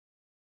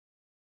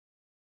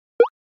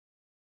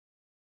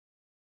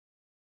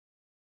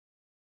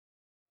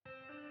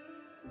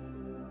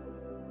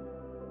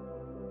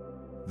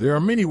There are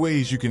many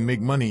ways you can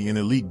make money in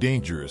Elite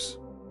Dangerous.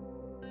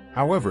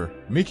 However,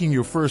 making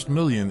your first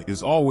million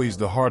is always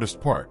the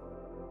hardest part.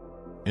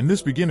 In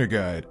this beginner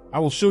guide, I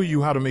will show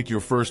you how to make your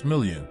first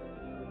million.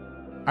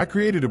 I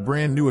created a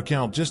brand new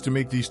account just to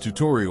make these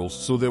tutorials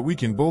so that we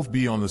can both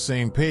be on the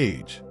same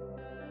page.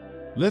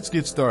 Let's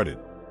get started.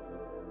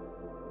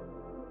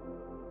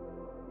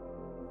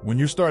 When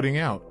you're starting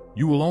out,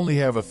 you will only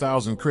have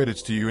 1,000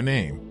 credits to your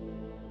name.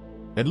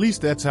 At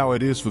least that's how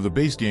it is for the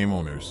base game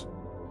owners.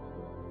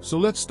 So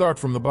let's start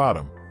from the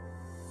bottom.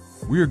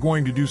 We are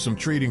going to do some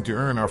trading to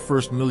earn our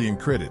first million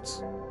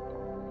credits.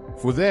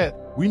 For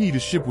that, we need a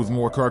ship with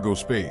more cargo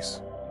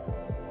space.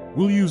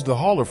 We'll use the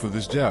hauler for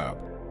this job.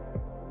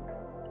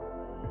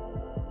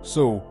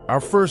 So, our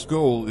first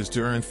goal is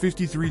to earn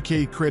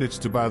 53k credits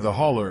to buy the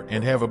hauler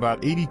and have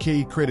about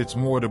 80k credits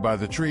more to buy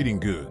the trading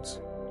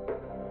goods.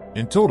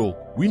 In total,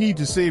 we need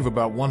to save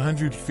about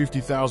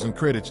 150,000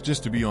 credits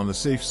just to be on the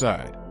safe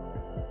side.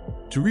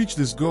 To reach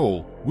this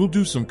goal, we'll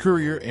do some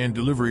courier and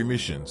delivery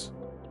missions.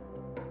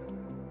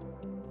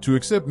 To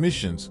accept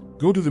missions,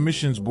 go to the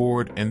missions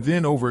board, and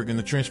then over in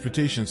the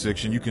transportation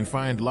section you can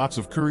find lots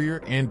of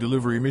courier and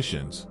delivery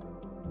missions.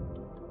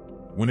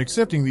 When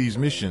accepting these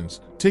missions,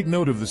 take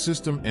note of the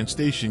system and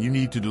station you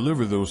need to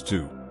deliver those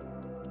to.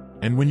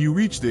 And when you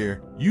reach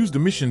there, use the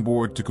mission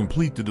board to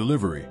complete the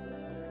delivery.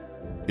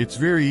 It's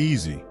very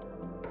easy.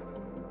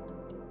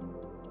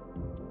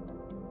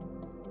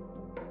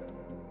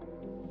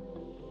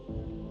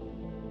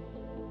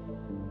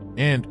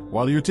 And,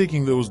 while you're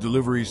taking those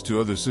deliveries to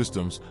other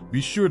systems,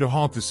 be sure to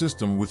haunt the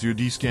system with your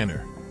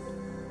D-scanner.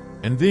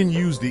 And then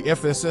use the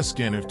FSS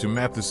scanner to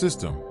map the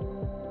system.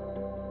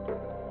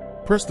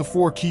 Press the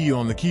 4 key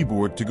on the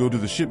keyboard to go to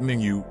the ship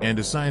menu and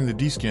assign the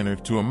D-scanner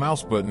to a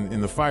mouse button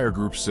in the Fire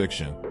Groups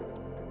section.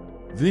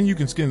 Then you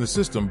can scan the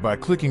system by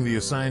clicking the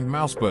assigned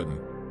mouse button.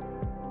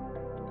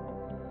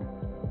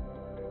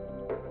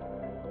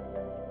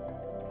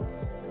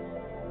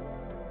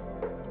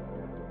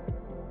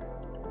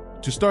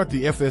 To start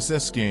the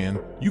FSS scan,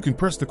 you can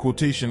press the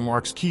quotation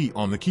marks key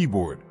on the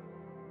keyboard.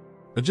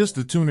 Adjust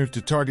the tuner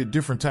to target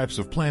different types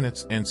of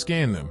planets and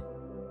scan them.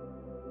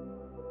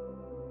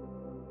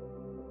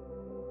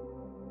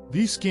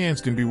 These scans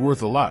can be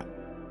worth a lot.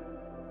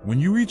 When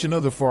you reach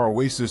another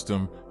faraway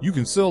system, you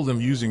can sell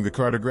them using the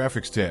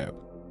Cartographics tab.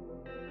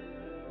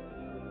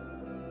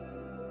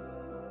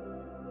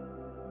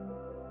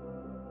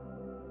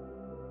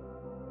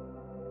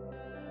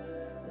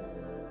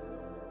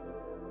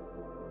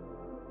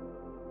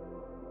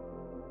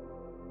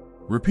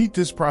 Repeat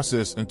this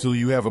process until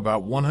you have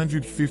about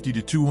 150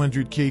 to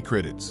 200k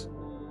credits.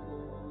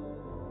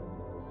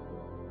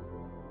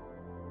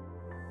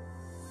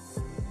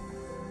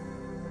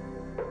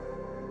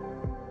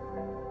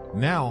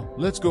 Now,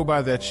 let's go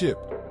buy that ship.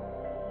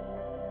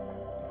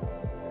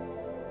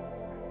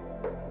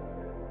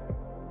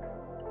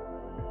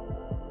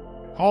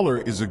 Hauler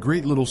is a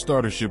great little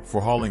starter ship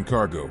for hauling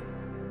cargo.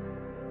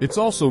 It's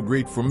also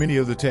great for many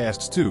other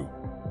tasks too.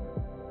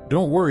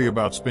 Don't worry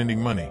about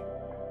spending money.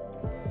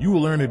 You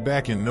will earn it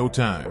back in no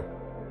time.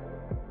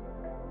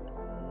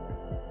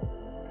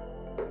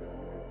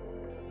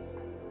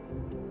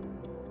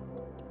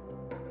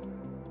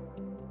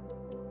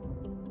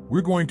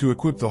 We're going to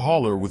equip the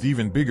hauler with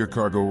even bigger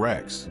cargo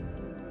racks.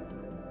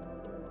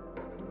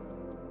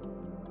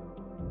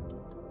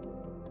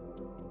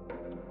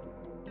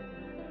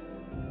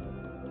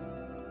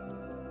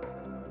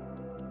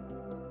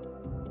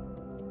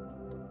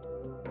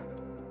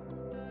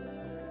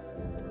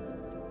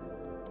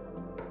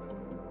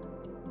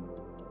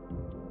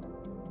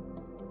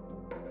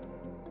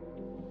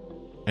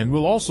 And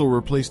we'll also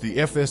replace the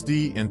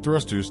FSD and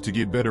thrusters to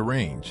get better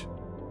range.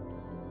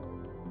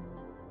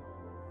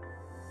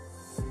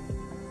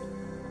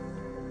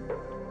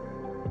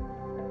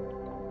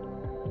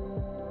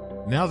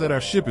 Now that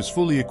our ship is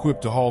fully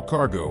equipped to haul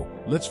cargo,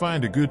 let's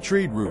find a good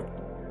trade route.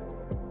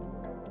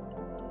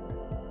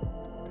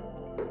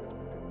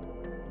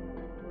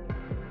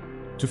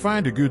 To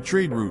find a good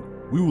trade route,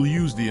 we will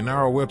use the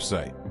Inara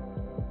website.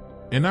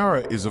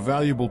 Inara is a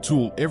valuable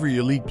tool every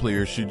Elite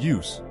player should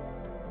use.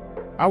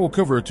 I will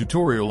cover a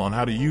tutorial on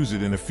how to use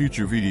it in a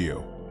future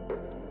video.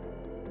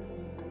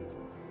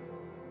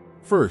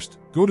 First,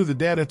 go to the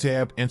Data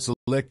tab and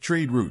select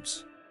Trade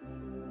Routes.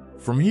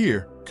 From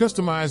here,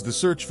 customize the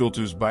search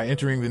filters by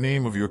entering the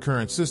name of your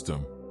current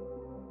system.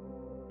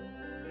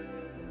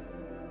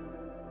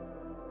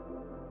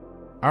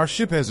 Our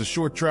ship has a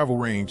short travel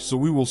range, so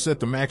we will set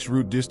the max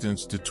route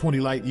distance to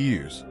 20 light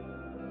years.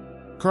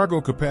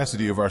 Cargo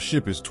capacity of our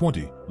ship is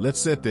 20,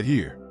 let's set that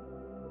here.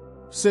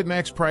 Set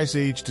max price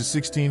age to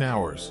 16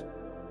 hours.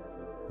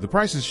 The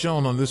prices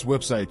shown on this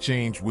website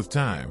change with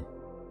time.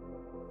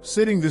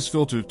 Setting this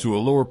filter to a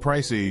lower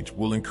price age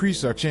will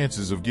increase our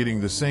chances of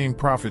getting the same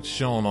profits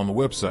shown on the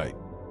website.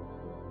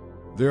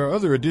 There are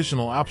other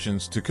additional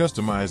options to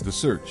customize the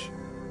search.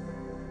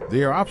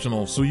 They are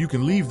optional, so you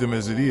can leave them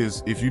as it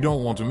is if you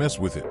don't want to mess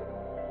with it.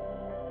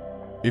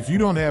 If you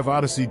don't have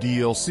Odyssey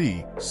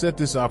DLC, set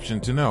this option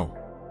to no.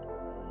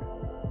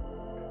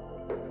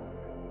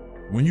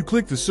 When you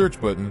click the search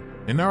button,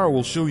 Inara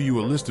will show you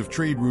a list of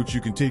trade routes you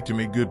can take to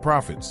make good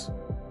profits.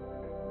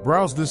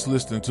 Browse this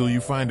list until you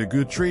find a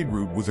good trade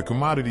route with a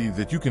commodity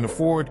that you can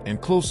afford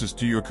and closest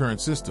to your current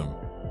system.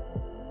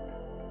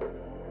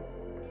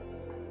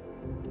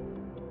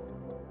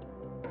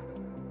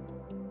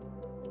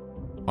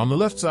 On the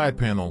left side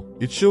panel,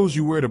 it shows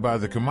you where to buy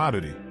the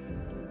commodity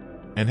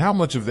and how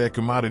much of that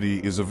commodity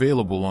is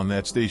available on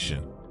that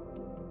station.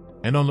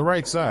 And on the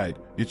right side,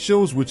 it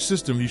shows which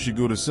system you should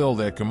go to sell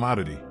that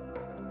commodity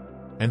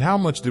and how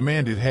much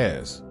demand it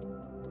has.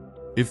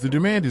 If the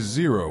demand is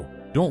zero,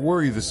 don't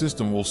worry, the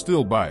system will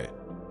still buy it.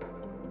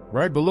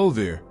 Right below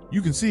there,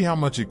 you can see how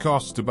much it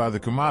costs to buy the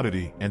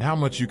commodity and how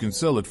much you can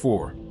sell it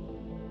for.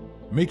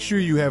 Make sure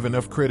you have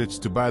enough credits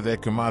to buy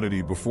that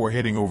commodity before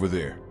heading over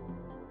there.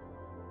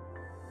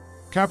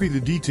 Copy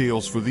the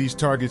details for these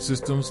target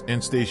systems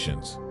and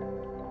stations.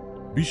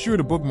 Be sure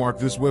to bookmark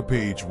this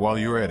webpage while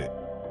you're at it,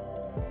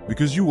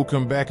 because you will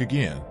come back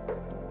again.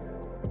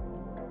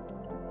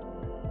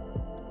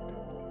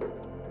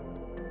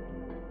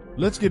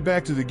 Let's get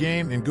back to the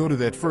game and go to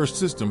that first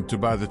system to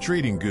buy the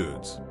trading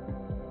goods.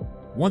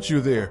 Once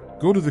you're there,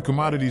 go to the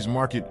commodities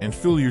market and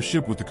fill your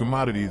ship with the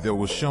commodity that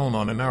was shown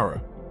on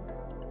Inara,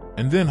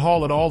 and then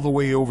haul it all the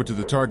way over to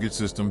the target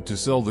system to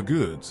sell the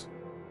goods.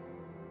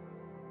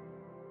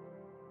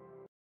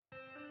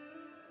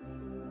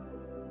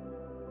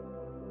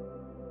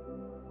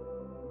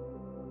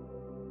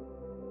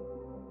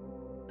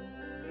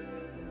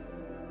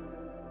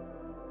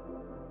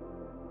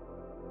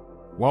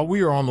 While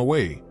we are on the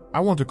way, I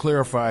want to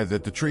clarify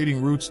that the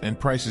trading routes and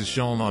prices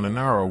shown on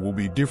Inara will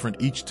be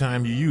different each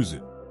time you use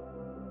it.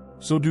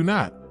 So do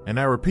not, and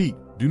I repeat,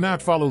 do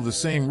not follow the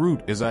same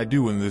route as I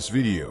do in this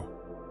video.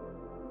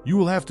 You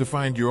will have to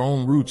find your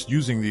own routes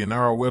using the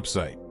Inara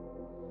website.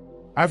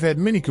 I've had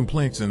many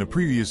complaints in a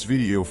previous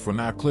video for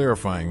not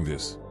clarifying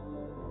this.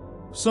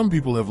 Some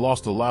people have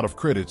lost a lot of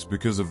credits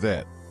because of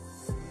that.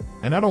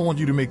 And I don't want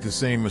you to make the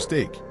same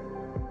mistake.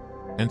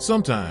 And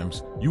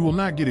sometimes, you will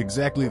not get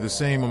exactly the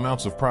same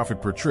amounts of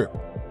profit per trip.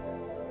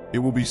 It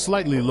will be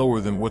slightly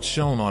lower than what's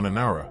shown on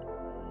Inara.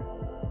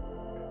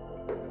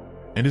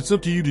 And it's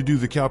up to you to do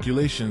the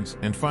calculations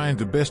and find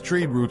the best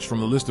trade routes from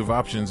the list of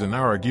options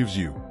Inara gives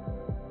you.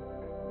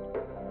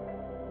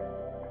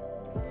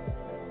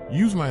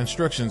 Use my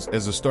instructions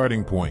as a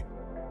starting point,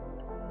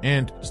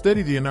 and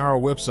study the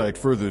Inara website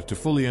further to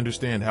fully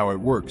understand how it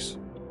works.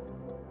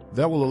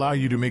 That will allow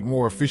you to make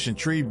more efficient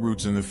trade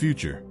routes in the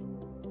future.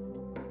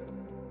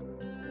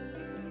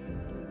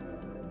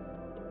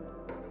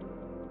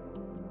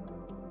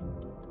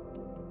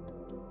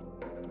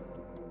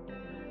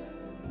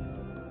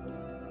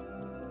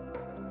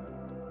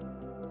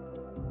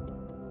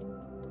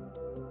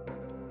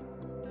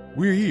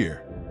 We're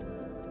here.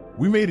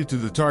 We made it to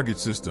the target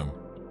system.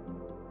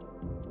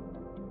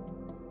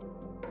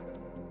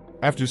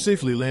 After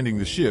safely landing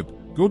the ship,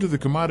 go to the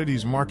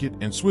commodities market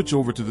and switch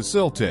over to the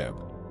sell tab.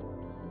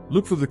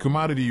 Look for the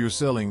commodity you're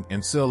selling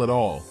and sell it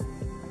all.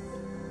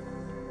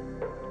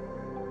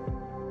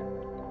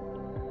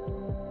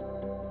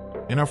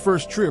 In our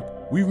first trip,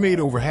 we've made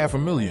over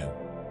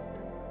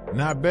 $500,000.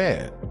 Not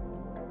bad.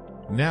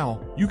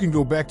 Now, you can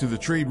go back to the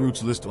trade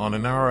routes list on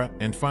Inara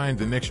and find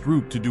the next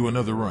route to do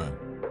another run.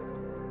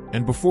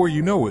 And before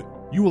you know it,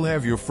 you will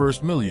have your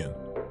first million.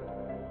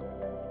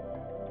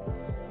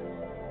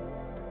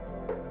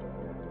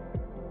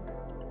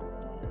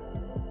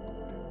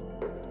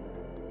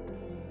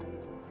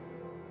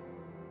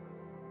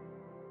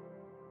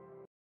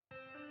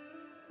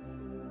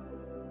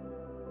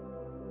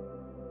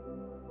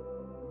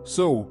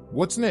 So,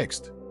 what's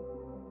next?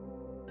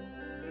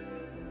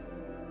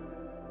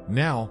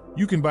 Now,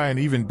 you can buy an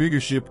even bigger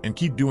ship and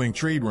keep doing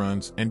trade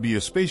runs and be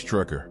a space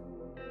trucker.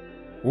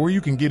 Or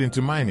you can get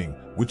into mining,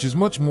 which is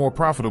much more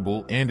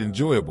profitable and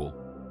enjoyable.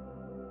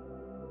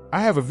 I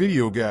have a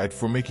video guide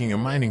for making a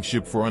mining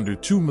ship for under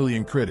 2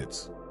 million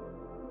credits.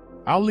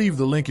 I'll leave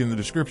the link in the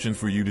description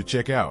for you to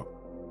check out.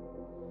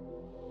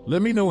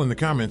 Let me know in the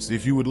comments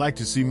if you would like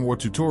to see more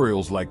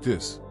tutorials like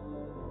this.